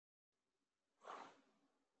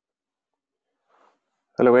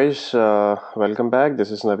Hello guys, welcome back.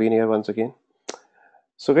 This is Naveen here once again.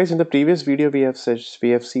 So guys, in the previous video we have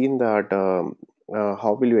seen that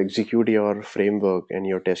how will you execute your framework and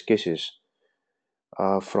your test cases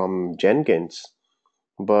from Jenkins.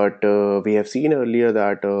 But we have seen earlier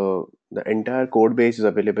that the entire code base is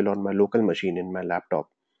available on my local machine in my laptop.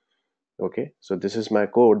 Okay, so this is my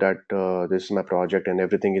code that this is my project and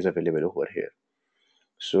everything is available over here.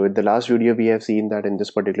 So in the last video we have seen that in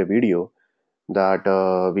this particular video that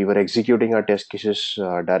we were executing our test cases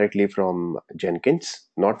directly from Jenkins,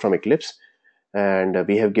 not from Eclipse, and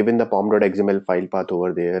we have given the pom.xml file path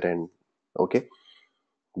over there. And okay,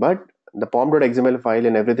 but the pom.xml file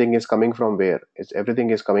and everything is coming from where?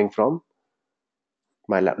 Everything is coming from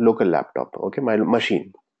my local laptop, okay, my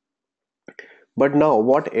machine. But now,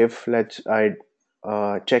 what if I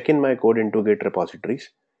check in my code into Git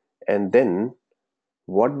repositories, and then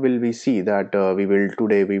what will we see that we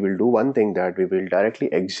will do one thing, that we will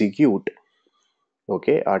directly execute,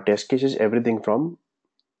 okay, our test cases, everything from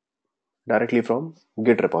directly from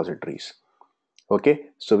Git repositories. Okay,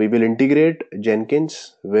 so we will integrate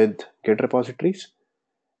Jenkins with Git repositories,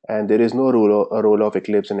 and there is no role of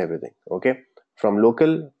Eclipse and everything. Okay, from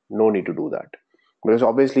local, no need to do that, because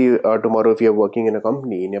obviously tomorrow if you're working in a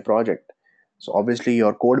company in a project, so obviously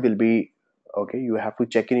your code will be okay. You have to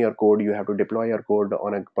check in your code, you have to deploy your code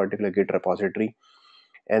on a particular Git repository,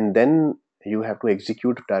 and then you have to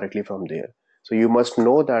execute directly from there. So you must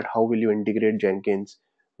know that how will you integrate Jenkins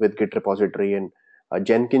with Git repository, and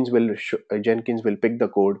Jenkins will pick the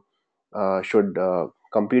code, should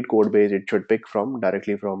complete code base, it should pick from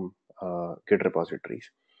directly from Git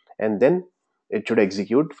repositories, and then it should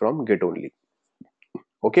execute from Git only.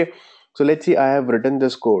 Okay, so let's see, I have written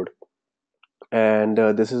this code, and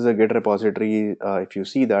this is a Git repository. If you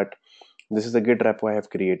see that, this is the Git repo I have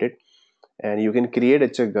created, and you can create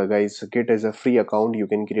it. Guys, Git is a free account you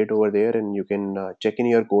can create over there, and you can check in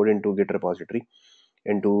your code into Git repository,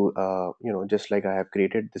 into just like I have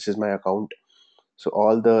created. This is my account. So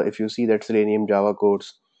all the, if you see that Selenium Java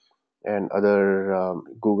codes and other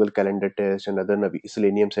Google Calendar test and other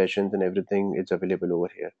Selenium sessions and everything, it's available over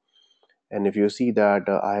here. And if you see that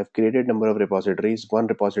I have created number of repositories. One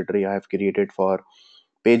repository I have created for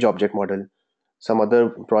page object model. Some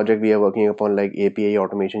other project we are working upon, like API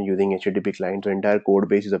automation using HTTP client. So entire code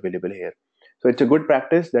base is available here. So it's a good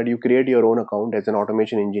practice that you create your own account. As an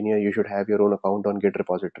automation engineer, you should have your own account on Git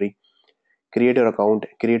repository. Create your account,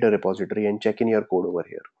 create a repository, and check in your code over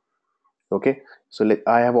here. Okay, so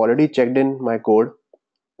I have already checked in my code.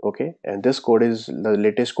 Okay, and this code is the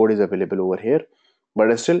latest code is available over here.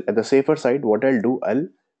 But still, at the safer side, what I'll do, I'll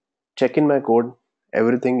check in my code,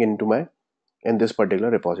 everything into my in this particular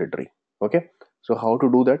repository. Okay, so how to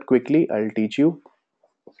do that quickly, I'll teach you.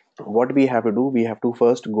 What we have to do, we have to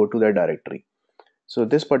first go to the directory. So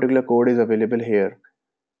this particular code is available here.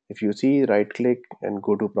 If you see, right click and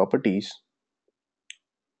go to properties,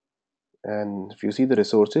 and if you see the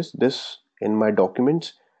resources, this in my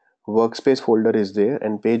documents workspace folder is there,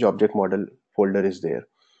 and page object model folder is there.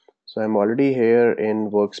 So I'm already here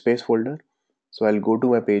in workspace folder, so I'll go to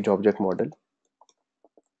my page object model.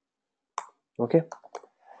 Okay,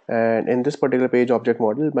 and in this particular page object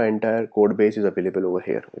model, my entire code base is available over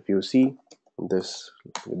here. If you see this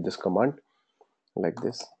with this command like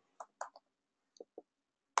this,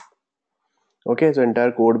 okay, so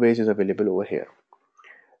entire code base is available over here.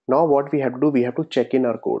 Now what we have to do, we have to check in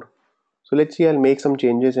our code. So let's see, I'll make some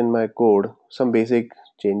changes in my code, some basic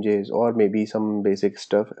changes, or maybe some basic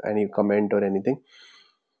stuff, any comment or anything,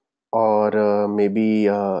 or maybe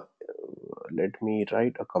let me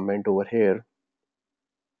write a comment over here,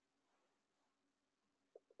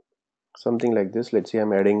 something like this. Let's say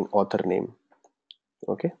I'm adding author name.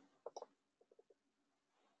 Okay,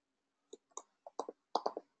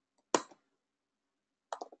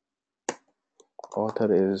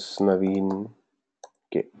 author is Naveen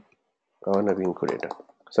K or Naveen Kureta,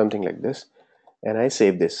 something like this, and I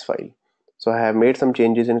save this file. So I have made some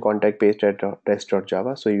changes in contact page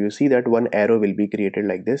test.java. So you see that one arrow will be created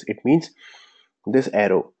like this. It means this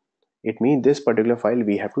arrow, it means this particular file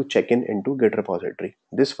we have to check in into Git repository.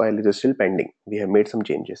 This file is still pending, we have made some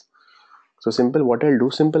changes. So simple, what I'll do,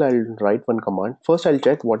 simple, I'll write one command. First I'll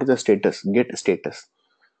check what is the status, git status.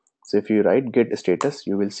 So if you write git status,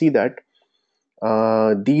 you will see that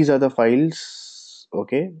these are the files.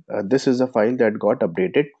 Okay, this is the file that got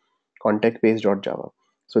updated, contact page.java.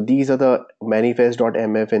 So these are the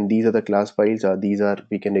manifest.mf, and these are the class files. These are,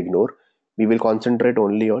 we can ignore. We will concentrate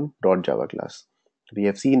only on .java class. We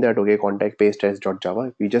have seen that, okay, contact page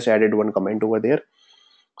test.java, we just added one comment over there.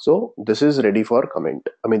 So this is ready for comment,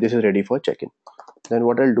 I mean this is ready for check-in. then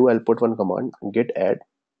what I'll do, I'll put one command, git add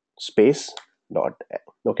space dot,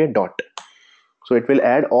 okay, dot. So it will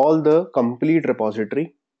add all the complete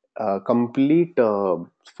repository, complete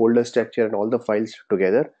folder structure and all the files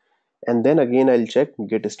together. And then again I'll check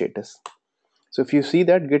git status. So if you see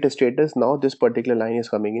that git status, now this particular line is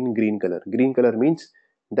coming in green color. Green color means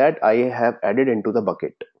that I have added into the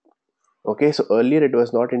bucket. Okay, so earlier it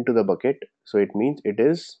was not into the bucket, so it means it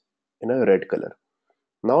is in a red color.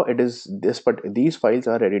 Now it is this, but these files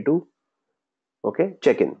are ready to, okay,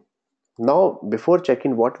 check in. Now before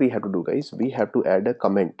check-in, what we have to do, guys, we have to add a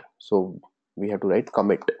comment. So we have to write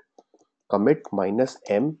commit minus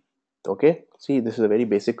m. Okay, see, this is a very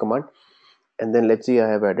basic command. And then let's see, I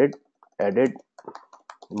have added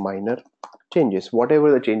minor changes,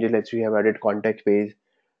 whatever the changes. Let's say we have added context page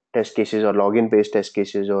test cases or login page test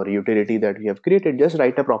cases or utility that we have created. Just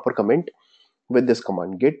write a proper comment with this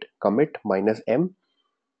command, git commit minus m,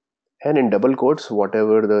 and in double quotes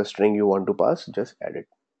whatever the string you want to pass, just add it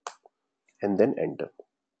and then enter.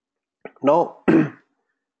 Now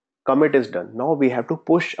commit is done. Now we have to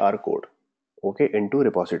push our code, okay, into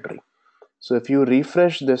repository. So if you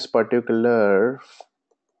refresh this particular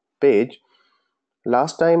page,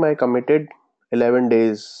 last time I committed 11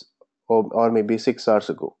 days or maybe 6 hours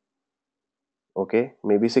ago. Okay,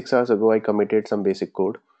 maybe 6 hours ago I committed some basic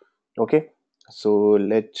code. Okay, so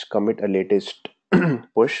let's commit a latest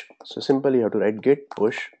push. So simply you have to write git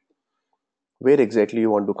push where exactly you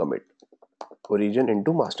want to commit, origin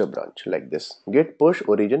into master branch, like this, git push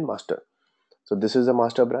origin master. So this is the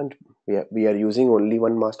master branch. We are using only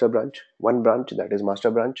one master branch, one branch, that is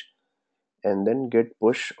master branch. And then git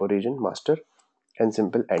push origin master and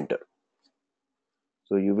simple enter.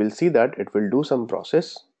 So you will see that it will do some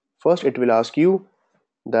process. First it will ask you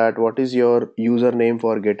that what is your username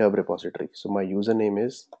for GitHub repository. So my username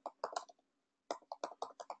is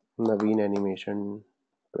Naveen Animation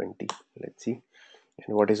 20. Let's see.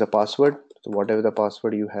 And what is the password? So whatever the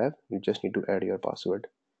password you have, you just need to add your password.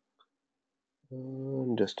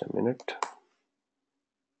 Just a minute.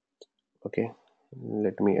 Okay,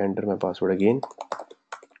 let me enter my password again.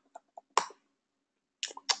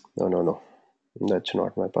 No, that's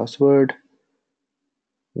not my password.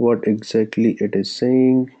 What exactly it is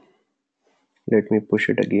saying? Let me push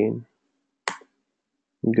it again.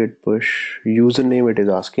 Git push username, it is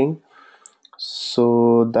asking.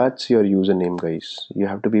 So that's your username, guys. You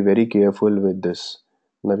have to be very careful with this.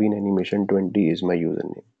 Naveen Animation 20 is my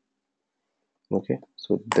username. Okay,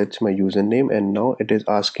 so that's my username, and now it is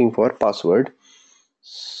asking for password.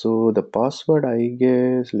 So the password, I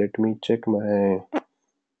guess, let me check my,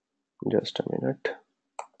 just a minute.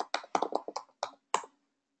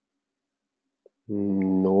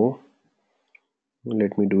 No,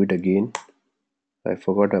 let me do it again. I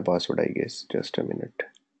forgot my password, I guess. Just a minute.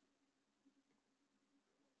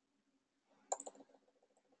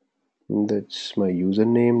 That's my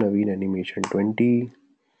username, Naveen Animation 20.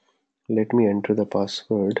 Let me enter the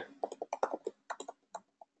password.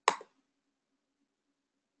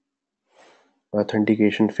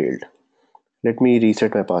 Authentication failed. Let me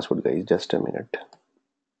reset my password, guys. Just a minute.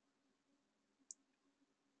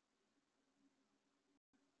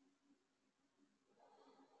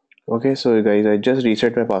 Okay, so guys, I just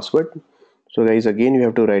reset my password. So guys, again you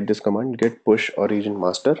have to write this command, git push origin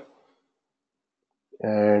master,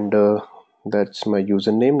 and that's my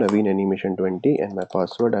username, Naveen Animation 20, and my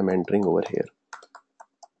password I'm entering over here.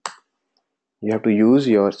 You have to use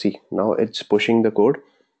your, see, now it's pushing the code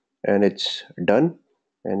and it's done,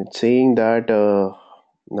 and it's saying that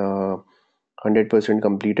 100%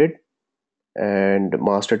 completed and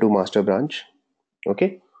master to master branch.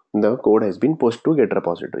 Okay, the code has been pushed to Git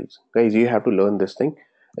repositories. Guys, you have to learn this thing.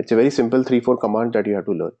 It's a very simple 3-4 command that you have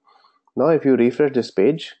to learn. Now if you refresh this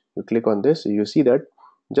page, you click on this, you see that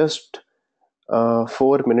just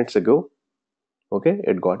 4 minutes ago, okay,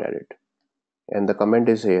 it got added, and the comment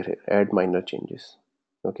is here, add minor changes.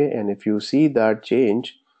 Okay, and if you see that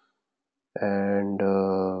change, and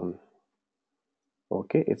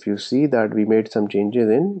okay, if you see that we made some changes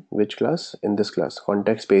in which class, in this class,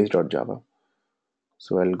 context page.java.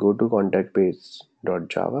 So I'll go to context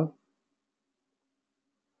page.java,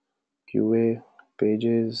 QA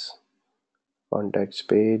pages, context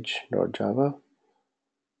page.java,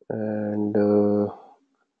 and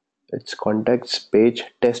it's context page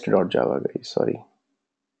test.java, guys, sorry.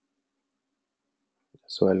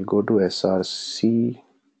 So I'll go to src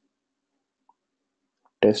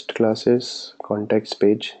test classes, context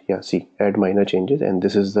page, yeah, see, add minor changes, and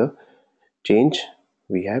this is the change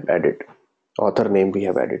we have added, author name we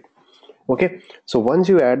have added. Okay, so once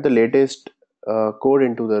you add the latest code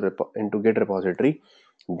into the into Git repository,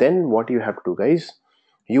 Then what you have to do, guys,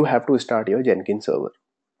 you have to start your Jenkins server.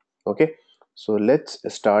 Okay, so let's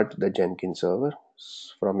start the Jenkins server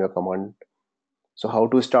from your command. So how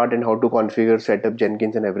to start and how to configure, set up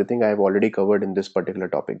Jenkins and everything I have already covered in this particular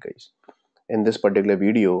topic, guys. In this particular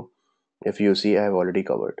video, if you see, I have already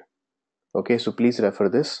covered. Okay, so please refer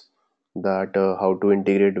this, that how to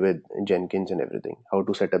integrate with Jenkins and everything, how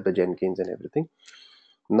to set up the Jenkins and everything.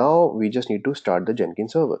 Now we just need to start the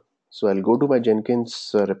Jenkins server. So I'll go to my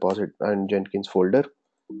Jenkins repository and Jenkins folder,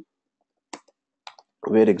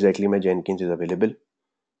 where exactly my Jenkins is available.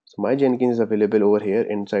 So my Jenkins is available over here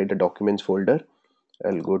inside the documents folder.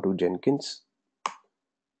 I'll go to Jenkins,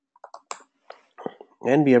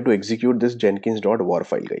 and we have to execute this jenkins.war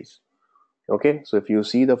file, guys. Okay, so if you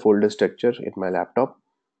see the folder structure in my laptop,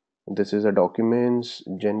 this is a documents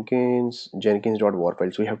jenkins.war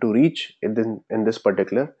file. So we have to reach in this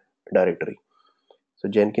particular directory. So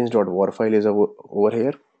jenkins.war file is over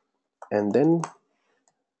here, and then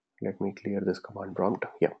let me clear this command prompt.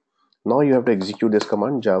 Yeah, now you have to execute this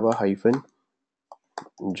command, java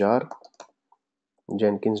 -jar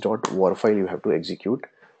jenkins.war file. You have to execute,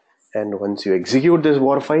 and once you execute this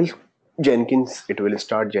war file, Jenkins, it will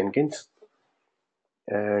start Jenkins.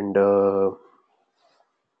 And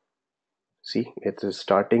see, it is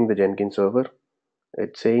starting the Jenkins server.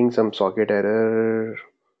 It's saying some socket error,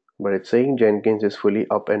 but it's saying Jenkins is fully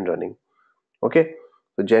up and running. Okay,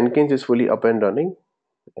 so Jenkins is fully up and running,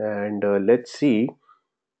 and let's see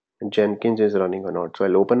Jenkins is running or not. So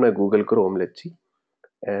I'll open my Google Chrome, let's see,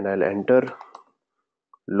 and I'll enter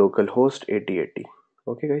localhost 8080.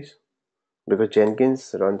 Okay, guys, because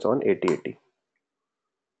Jenkins runs on 8080.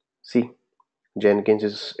 See, Jenkins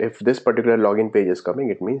is, if this particular login page is coming,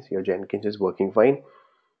 it means your Jenkins is working fine.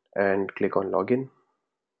 And click on login.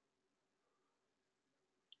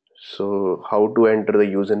 So how to enter the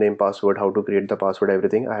username, password, how to create the password,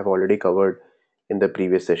 everything I have already covered in the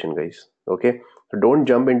previous session, guys. Okay, so don't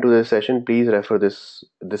jump into this session, please refer this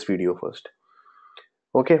video first.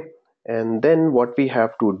 Okay, and then what we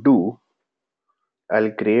have to do,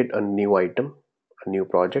 I'll create a new item, a new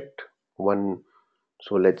project, one.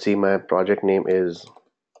 So let's see, my project name is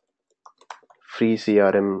free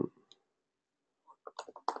CRM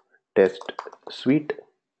test suite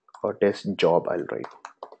or test job, I'll write.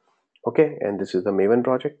 Okay, and this is the Maven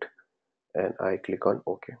project, and I click on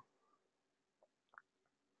OK.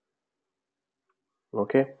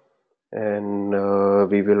 Okay, and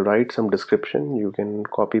we will write some description. You can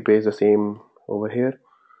copy paste the same over here.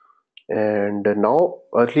 And now,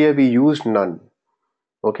 earlier we used none,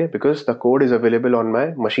 okay, because the code is available on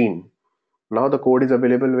my machine. Now the code is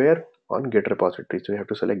available where? On Git repository. So you have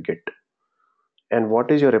to select Git. And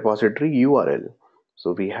what is your repository URL?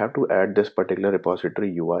 So we have to add this particular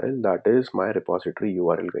repository URL. That is my repository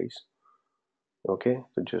URL, guys. Okay,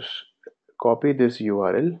 so just copy this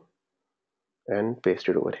URL and paste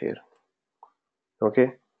it over here.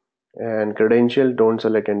 Okay, and credential, don't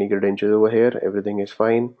select any credentials over here, everything is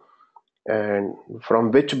fine. And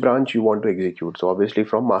from which branch you want to execute? So obviously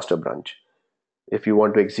from master branch. If you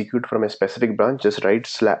want to execute from a specific branch, just write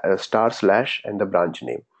 */ and the branch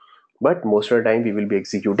name. But most of the time we will be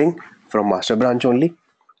executing from master branch only,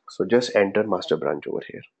 so just enter master branch over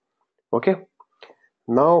here. Okay,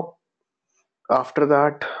 now after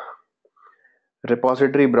that,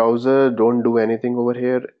 repository browser, don't do anything over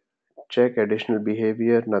here. Check additional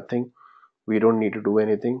behavior, nothing, we don't need to do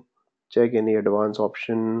anything. Check any advanced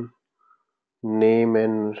option, name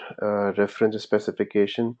and reference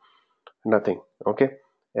specification, nothing. Okay,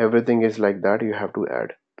 everything is like that, you have to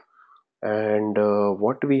add. And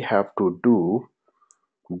what we have to do,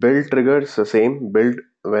 build triggers the same, build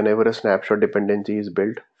whenever a snapshot dependency is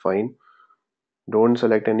built, fine. Don't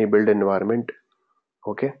select any build environment.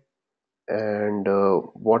 Okay, and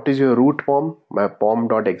what is your root pom? My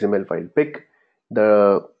pom.xml file, pick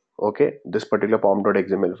the, okay, this particular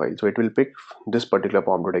pom.xml file. So it will pick this particular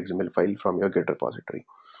pom.xml file from your Git repository.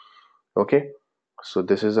 Okay, so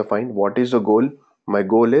this is a fine. What is the goal? My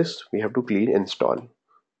goal is we have to clean install.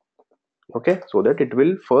 Okay, so that it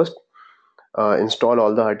will first install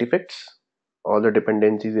all the artifacts, all the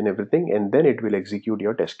dependencies and everything, and then it will execute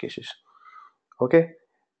your test cases. Okay,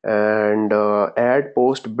 and add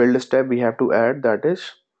post build step we have to add, that is,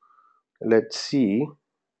 let's see,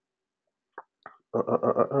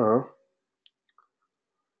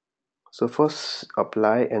 so first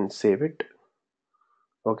apply and save it.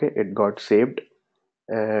 Okay, it got saved,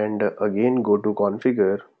 and again go to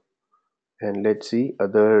configure, and let's see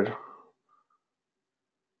other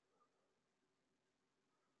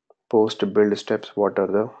post build steps, what are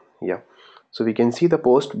the, yeah, so we can see the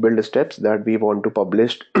post build steps that we want to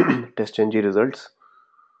publish testng results.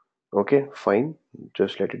 Okay, fine,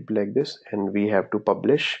 just let it be like this. And we have to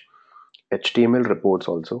publish HTML reports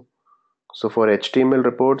also. So for HTML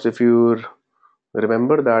reports, if you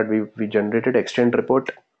remember that we generated extend report.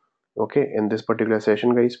 Okay, in this particular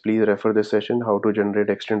session, guys, please refer this session how to generate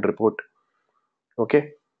extend report.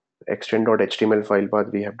 Okay, extend.html file path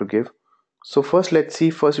we have to give. So first,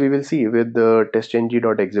 first we will see with the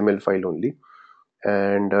testng.xml file only,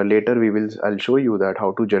 and later I'll show you that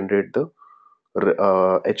how to generate the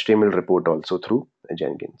HTML report also through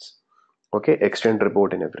Jenkins. Okay, extend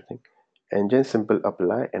report and everything, and just simple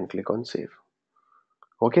apply and click on save.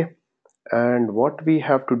 Okay, and what we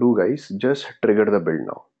have to do, guys, just trigger the build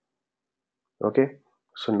now. Okay,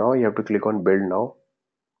 so now you have to click on build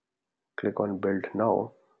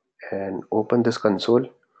now, and open this console,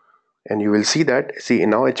 and you will see that, see,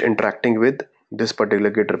 now it's interacting with this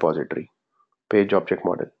particular Git repository page object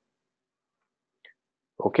model.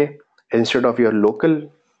 Okay, instead of your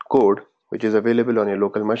local code which is available on your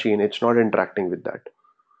local machine, it's not interacting with that,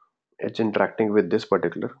 it's interacting with this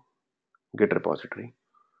particular Git repository.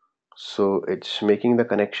 So it's making the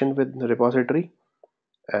connection with the repository,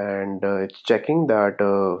 and it's checking that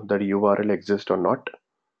the URL exists or not,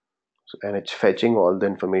 and it's fetching all the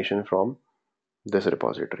information from this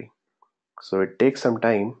repository. So it takes some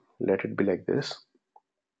time, let it be like this.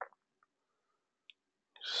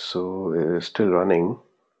 So it is still running.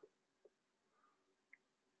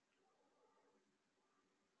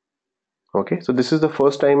 Okay, so this is the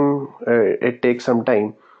first time it takes some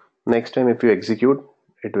time. Next time if you execute,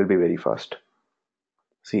 it will be very fast.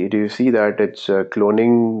 See, do you see that it's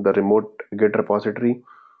cloning the remote Git repository?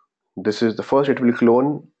 This is the first, it will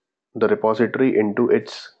clone the repository into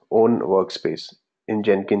its own workspace in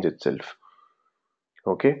Jenkins itself.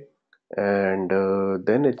 Okay, and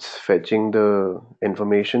then it's fetching the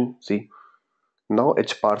information. See, now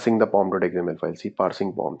it's parsing the pom.xml file. See,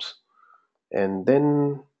 parsing poms, and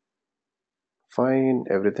then fine,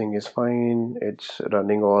 everything is fine. It's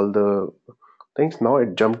running all the things. Now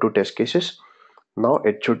it jumped to test cases. Now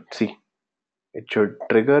it should see, it should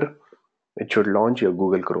trigger, it should launch your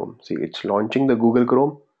Google Chrome. See, it's launching the Google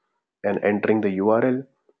Chrome and entering the URL,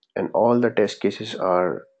 and all the test cases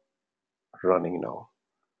are running now.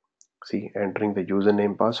 See, entering the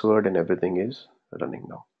username, password, and everything is running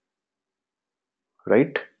now,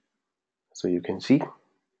 right? So you can see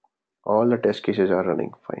all the test cases are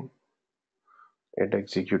running fine. It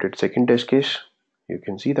executed second test case, you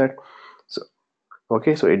can see that. So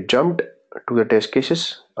okay, so it jumped to the test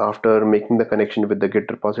cases after making the connection with the Git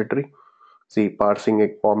repository. See, parsing a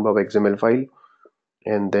pom.xml file,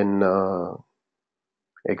 and then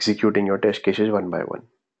executing your test cases one by one.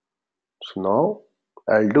 So now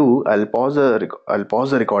I'll pause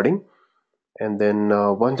the recording, and then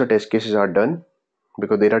once the test cases are done,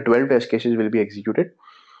 because there are 12 test cases will be executed.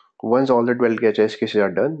 Once all the 12 test cases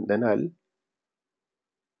are done, then I'll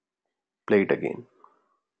play it again.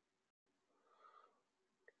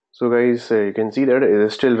 So guys, you can see that it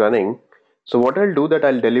is still running. So what I'll do, that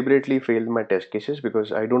I'll deliberately fail my test cases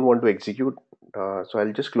because I don't want to execute. So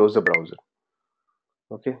I'll just close the browser.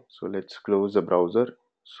 Okay, so let's close the browser.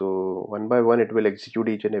 So one by one it will execute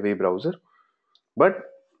each and every browser, but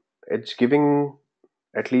it's giving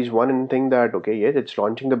at least one thing, that okay, yes, it's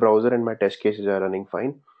launching the browser and my test cases are running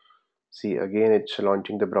fine. See, again it's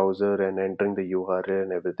launching the browser and entering the URL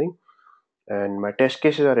and everything, and my test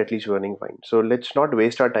cases are at least running fine. So let's not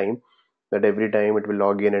waste our time that every time it will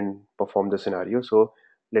log in and perform the scenario. So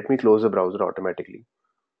let me close the browser automatically.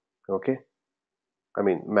 Okay, I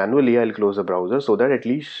mean manually I'll close the browser, so that at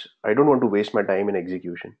least I don't want to waste my time in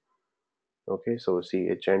execution. Okay, so see,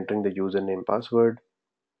 it's entering the username, password,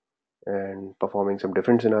 and performing some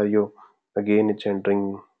different scenario. Again it's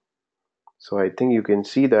entering. So I think you can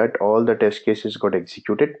see that all the test cases got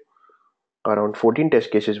executed. Around 14 test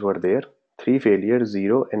cases were there, 3 failures,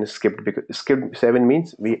 0, and skipped. Because skipped 7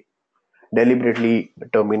 means we deliberately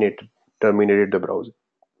terminated the browser.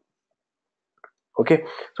 Okay,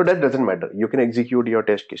 so that doesn't matter. You can execute your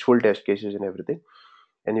test case, full test cases and everything,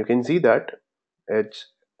 and you can see that it's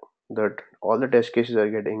that all the test cases are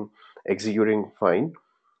getting executing fine.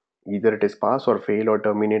 Either it is pass or fail or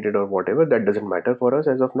terminated or whatever, that doesn't matter for us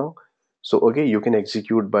as of now. So okay, you can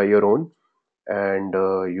execute by your own, and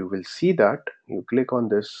you will see that you click on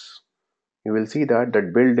this, you will see that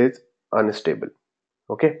that build is unstable.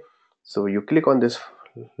 Okay, so you click on this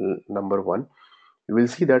number one, you will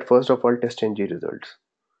see that first of all testng results.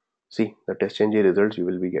 See the testng results you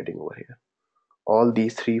will be getting over here. All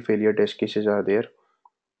these 3 failure test cases are there.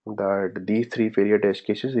 That these 3 failure test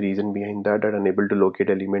cases, reason behind that are unable to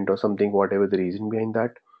locate element or something, whatever the reason behind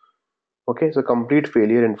that. Okay, so complete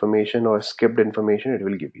failure information or skipped information it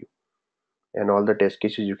will give you. and all the test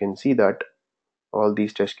cases. You can see that all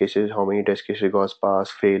these test cases, how many test cases got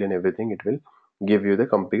pass, fail, and everything. It will give you the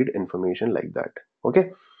complete information like that.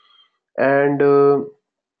 Okay, and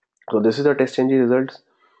so this is the test engine results.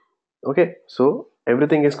 Okay, so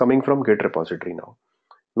everything is coming from Git repository now.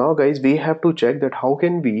 Now guys, we have to check that how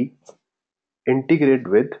can we integrate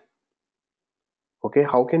with, okay,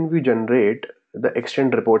 how can we generate the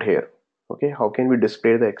extend report here. Okay, how can we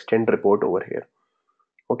display the extend report over here.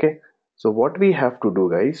 Okay, so what we have to do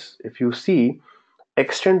guys, if you see,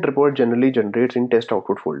 extend report generally generates in test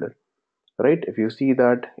output folder, right? If you see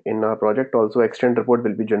that in our project also, extend report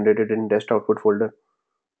will be generated in test output folder.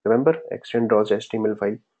 Remember, extend.xml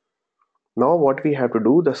file. Now what we have to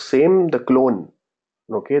do, the same, the clone,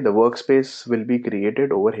 okay, the workspace will be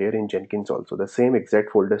created over here in Jenkins also. The same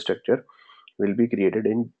exact folder structure will be created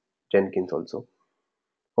in Jenkins also.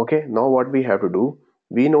 Okay, now what we have to do,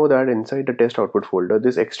 we know that inside the test output folder,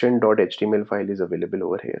 this extend.html file is available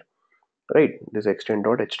over here, right? This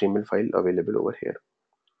extend.html file available over here.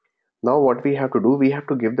 Now what we have to do, we have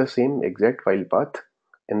to give the same exact file path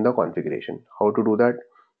in the configuration. How to do that?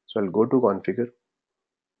 So I'll go to configure,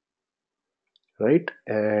 right?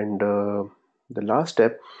 And the last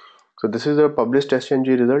step, so this is the publish testng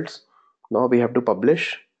results. Now we have to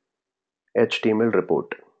publish HTML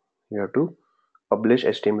report. You have to publish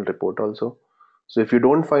HTML report also. So if you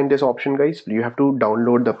don't find this option guys, you have to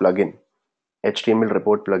download the plugin, HTML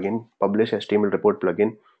report plugin, publish HTML report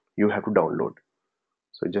plugin. You have to download.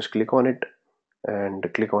 So just click on it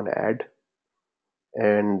and click on add,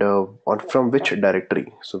 and on from which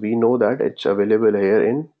directory. So we know that it's available here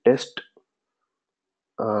in test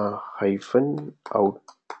hyphen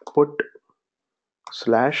output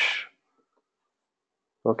slash,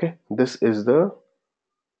 okay, this is the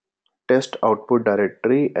test output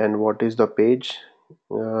directory. And what is the page?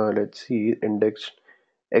 Let's see, index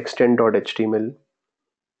extend.html.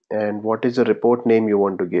 And what is the report name you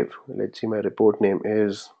want to give? Let's see, my report name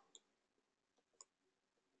is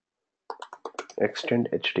extend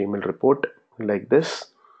HTML report, like this.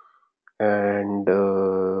 And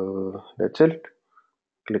that's it.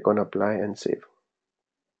 Click on apply and save.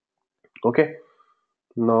 Okay,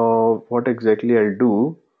 now what exactly I'll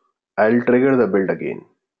do, I'll trigger the build again.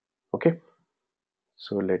 Okay,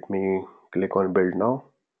 so let me click on build now,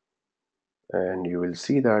 and you will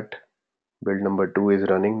see that build number 2 is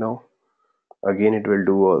running now. Again it will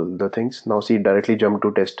do all the things. Now see, directly jump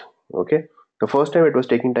to test. Okay, the first time it was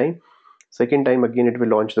taking time, second time again it will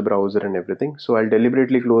launch the browser and everything. So I'll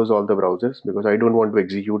deliberately close all the browsers because I don't want to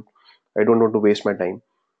execute, I don't want to waste my time.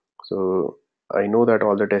 So I know that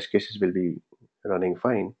all the test cases will be running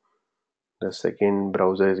fine. The second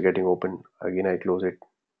browser is getting open, again I close it.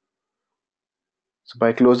 So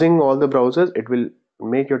by closing all the browsers, it will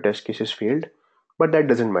make your test cases failed, but that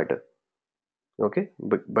doesn't matter. Okay,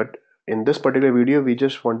 but in this particular video, we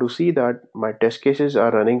just want to see that my test cases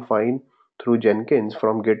are running fine through Jenkins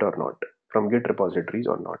from Git or not, from Git repositories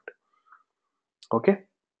or not. Okay,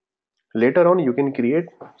 later on you can create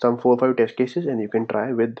some 4 or 5 test cases and you can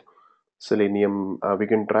try with Selenium. We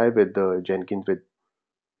can try with the Jenkins with,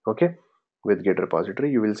 okay, with Git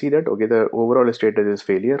repository. You will see that, okay, the overall status is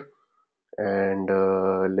failure. And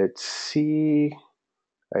let's see,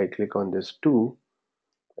 I click on this too,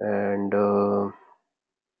 and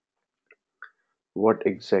what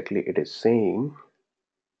exactly it is saying.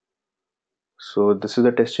 So this is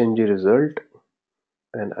the testng result,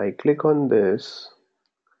 and I click on this.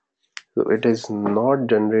 So it is not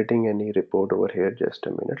generating any report over here. Just a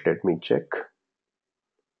minute, let me check.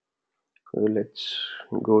 So let's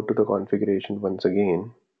go to the configuration once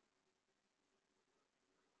again.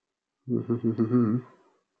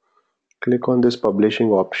 Click on this publishing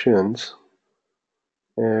options,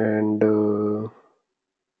 and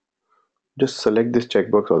just select this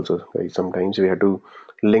checkbox also. Like sometimes we have to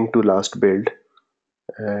link to last build,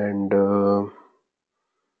 and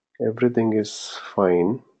everything is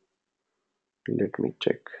fine. Let me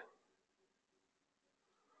check.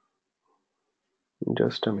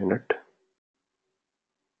 Just a minute.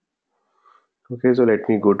 Okay, so let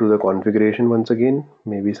me go to the configuration once again.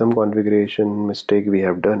 Maybe some configuration mistake we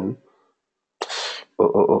have done.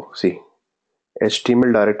 Oh, see,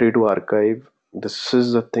 HTML directory to archive. This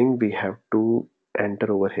is the thing we have to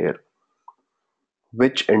enter over here.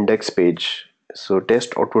 Which index page? So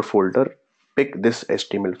test output folder, pick this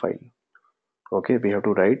HTML file. Okay, we have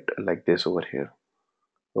to write like this over here.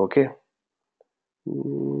 Okay,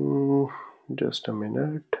 just a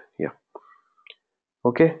minute. Yeah.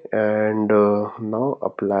 Okay, and now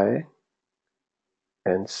apply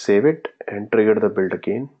and save it and trigger the build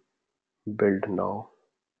again. Build now,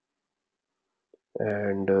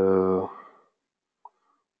 and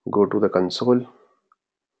go to the console.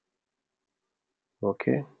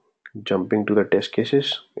 Okay, jumping to the test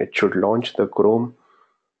cases, it should launch the Chrome.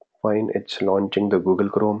 Fine, it's launching the Google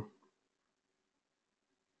Chrome.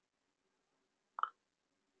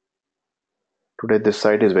 Today this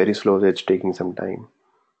site is very slow, so it's taking some time.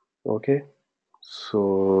 Okay,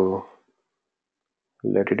 so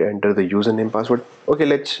let it enter the username password. Okay,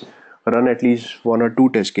 let's run at least 1 or 2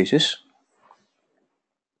 test cases.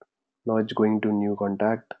 Now it's going to new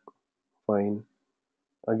contact. Fine,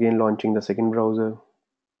 again launching the second browser,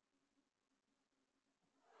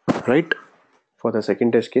 right, for the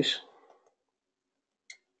second test case.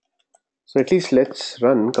 So at least let's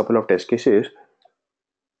run a couple of test cases,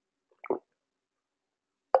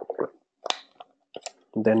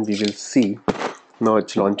 then we will see. Now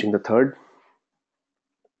it's launching the third,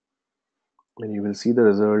 and you will see the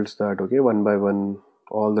results that okay, one by one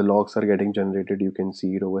all the logs are getting generated. You can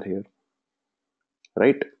see it over here,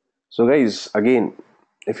 right? So guys, again,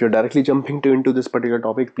 if you're directly jumping into this particular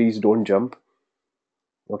topic, please don't jump.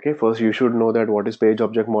 Okay, first you should know that what is page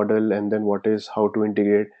object model, and then what is how to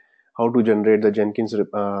integrate, how to generate the Jenkins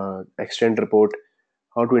extend report,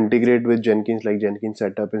 how to integrate with Jenkins, like Jenkins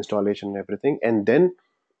setup, installation, everything, and then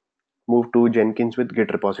move to Jenkins with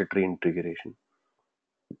Git repository integration.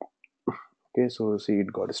 Okay, so see,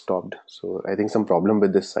 it got stopped. So I think some problem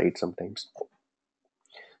with this site sometimes.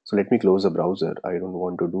 So let me close the browser. I don't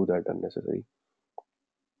want to do that unnecessary.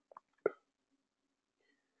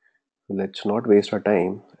 Let's not waste our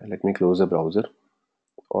time. Let me close the browser.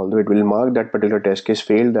 Although it will mark that particular test case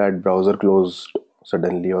failed, that browser closed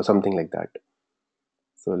suddenly or something like that.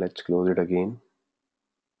 So let's close it again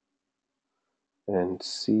and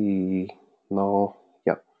see now.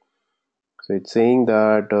 Yeah, so it's saying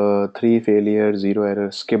that 3 failure, 0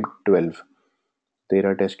 error, skipped 12. There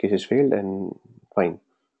are test cases failed, and fine.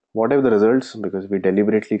 Whatever the results, because we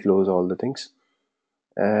deliberately close all the things.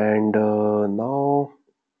 And now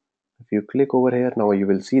if you click over here, now you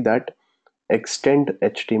will see that extend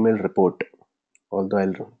HTML report. Although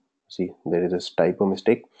I'll see there is a typo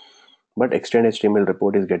mistake, but extend HTML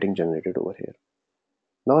report is getting generated over here.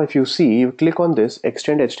 Now if you see, you click on this,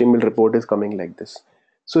 extend HTML report is coming like this.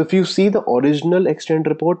 So if you see the original extend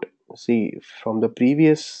report, see from the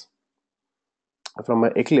previous, from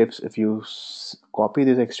my Eclipse, if you copy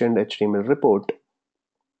this extend HTML report,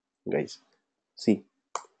 guys, see,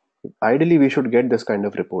 ideally we should get this kind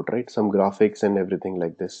of report, right? Some graphics and everything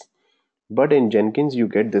like this. But in Jenkins you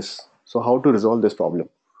get this. So how to resolve this problem?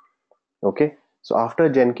 Okay, so after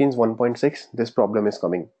Jenkins 1.6, this problem is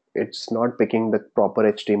coming. It's not picking the proper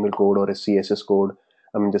HTML code or a CSS code.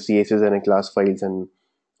 I mean the CSS and a class files and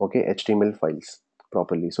okay, HTML files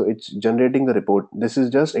properly. So it's generating the report. This is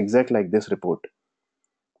just exact like this report,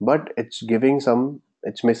 but it's giving some,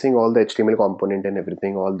 it's missing all the HTML component and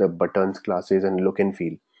everything, all the buttons, classes, and look and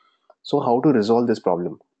feel. So how to resolve this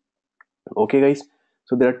problem? Okay guys,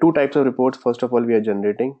 so there are two types of reports. First of all, we are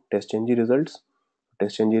generating testng results.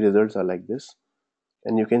 Testng results are like this,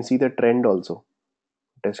 and you can see the trend also,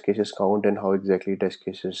 test cases count, and how exactly test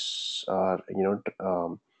cases are,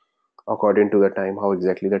 according to the time, how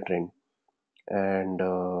exactly the trend. And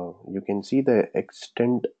you can see the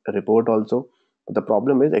extend report also, but the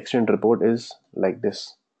problem is extend report is like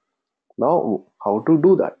this. Now how to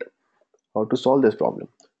do that, how to solve this problem?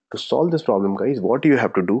 To solve this problem, guys, what you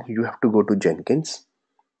have to do, you have to go to Jenkins.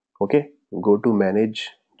 Okay, go to manage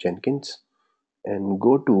Jenkins and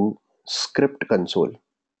go to script console,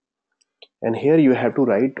 and here you have to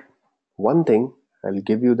write one thing. I'll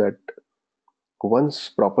give you that once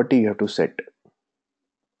property you have to set.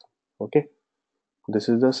 Okay, this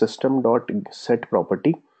is the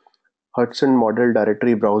System.setProperty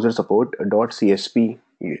hudson.model.DirectoryBrowserSupport.CSP.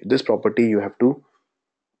 This property you have to,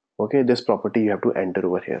 okay, this property you have to enter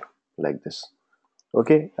over here like this.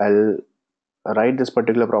 Okay, I'll write this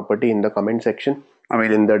particular property in the comment section, I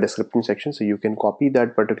mean in the description section, so you can copy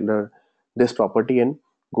that particular this property and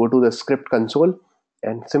go to the script console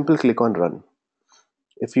and simple click on run.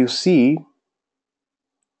 If you see,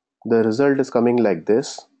 the result is coming like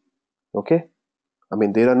this. Okay, I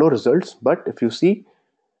mean there are no results, but if you see,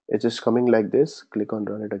 it's just coming like this. Click on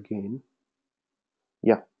run it again.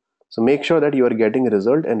 Yeah, so make sure that you are getting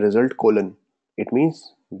result and result colon. It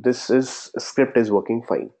means this is script is working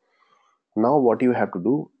fine. Now what you have to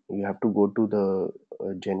do, you have to go to the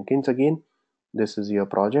Jenkins again. This is your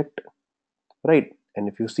project, right? And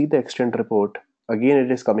if you see the extend report, again it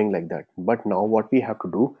is coming like that. But now what we have to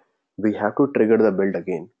do, we have to trigger the build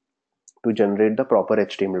again to generate the proper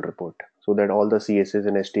HTML report, so that all the CSS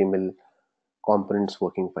and HTML components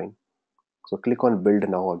working fine. So click on build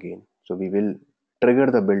now again. So we will trigger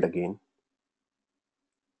the build again.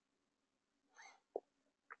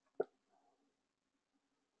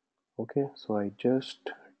 Okay, so I just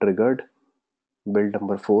triggered. Build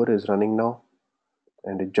number 4 is running now,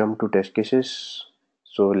 and it jumped to test cases.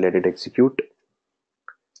 So let it execute.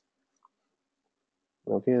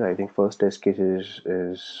 Okay, I think first test case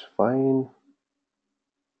is fine.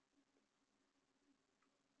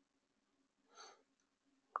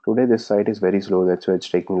 Today this site is very slow, that's why it's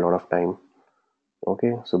taking a lot of time.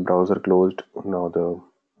 Okay, so browser closed. Now the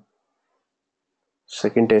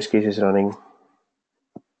second test case is running.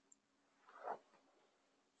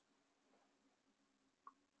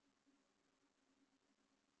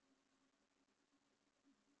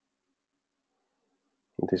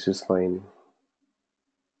 This is fine.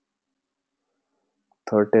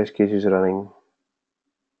 Third test case is running.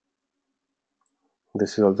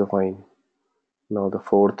 This is also fine. Now the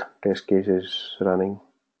fourth test case is running.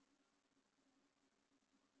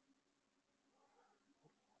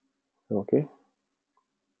 Okay,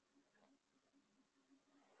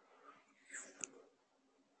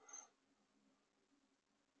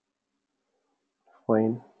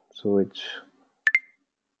 fine. So it's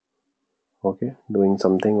okay, doing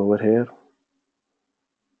something over here.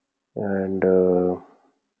 And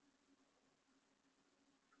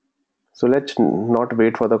so let's not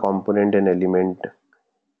wait for the component and element.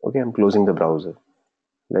 Okay, I'm closing the browser.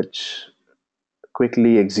 Let's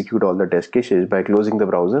quickly execute all the test cases by closing the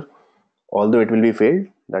browser. Although it will be failed,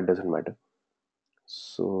 that doesn't matter.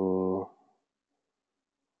 So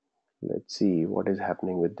let's see what is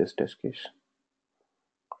happening with this test case.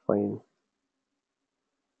 Fine.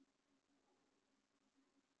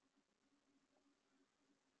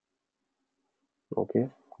 Okay,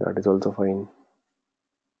 that is also fine.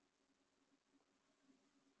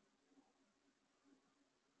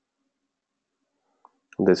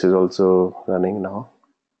 This is also running now.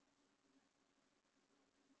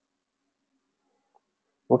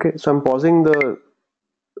 Okay, so I'm pausing the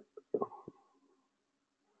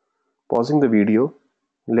video.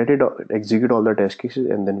 Let it execute all the test cases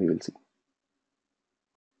and then we will see.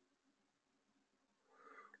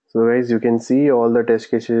 So guys, you can see all the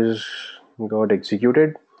test cases got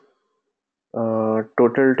executed.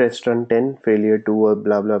 Total test run 10, failure 2,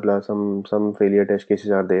 blah blah blah. Some failure test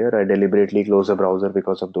cases are there. I deliberately close the browser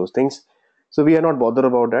because of those things. So we are not bothered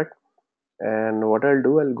about that. And what I'll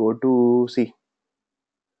do, I'll go to see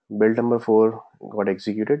build number 4 got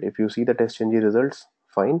executed. If you see the testng results,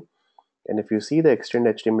 fine. And if you see the extend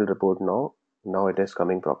HTML report now it is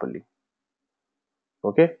coming properly.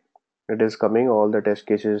 Okay, it is coming. All the test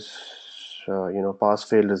cases, pass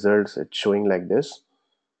fail results. It's showing like this.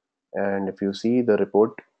 And if you see the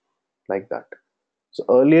report like that. So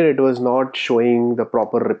earlier it was not showing the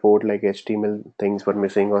proper report, like HTML things were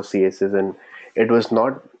missing or CSS, and it was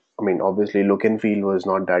not, I mean, obviously look and feel was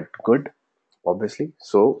not that good, obviously.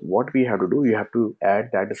 So what we have to do, you have to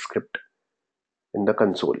add that script in the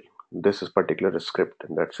console. This is particular script,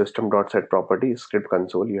 and that system.setProperty script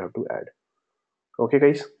console you have to add. Okay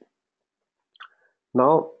guys,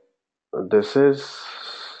 now this is,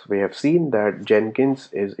 we have seen that Jenkins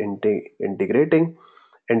is integrating,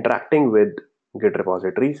 interacting with Git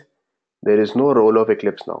repositories. There is no role of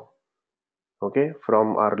Eclipse now. Okay,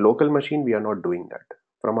 from our local machine we are not doing that.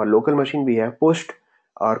 From our local machine we have pushed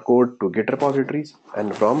our code to Git repositories,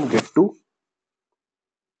 and from Git to,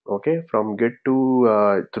 okay, from Git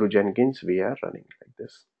to through Jenkins we are running like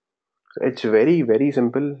this. So it's very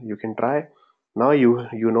simple. You can try. Now you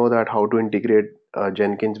know that how to integrate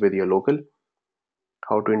Jenkins with your local,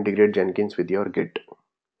 how to integrate Jenkins with your Git.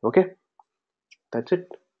 Okay, that's it.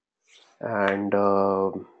 And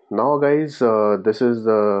now guys, this is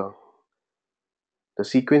the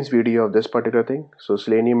sequence video of this particular thing. So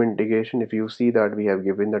Selenium integration, if you see that we have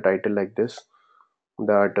given the title like this,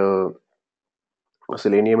 that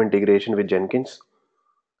Selenium integration with Jenkins,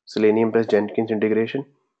 Selenium plus Jenkins integration,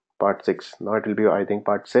 part 6. Now it will be, I think,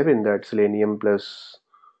 part 7, that Selenium plus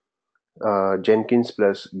Jenkins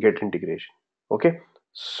plus Git integration. Okay,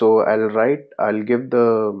 so I'll give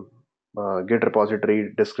the Git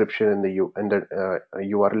repository description in the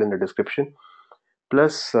URL in the description.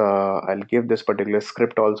 Plus, I'll give this particular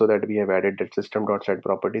script also that we have added, that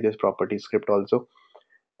system.setProperty, this property script also,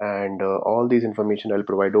 and all these information I'll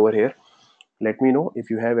provide over here. Let me know if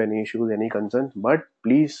you have any issues, any concerns, but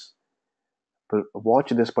please watch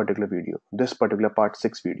this particular video, this particular part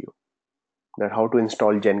 6 video, that how to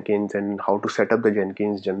install Jenkins and how to set up the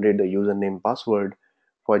Jenkins, generate the username, password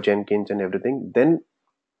for Jenkins and everything. Then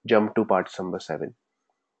jump to part number 7.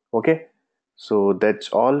 Okay, so that's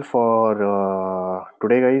all for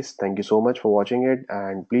today guys. Thank you so much for watching it,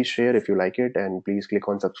 and please share if you like it, and please click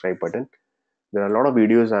on subscribe button. There are a lot of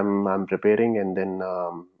videos I'm preparing, and then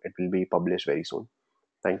it will be published very soon.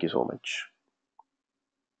 Thank you so much.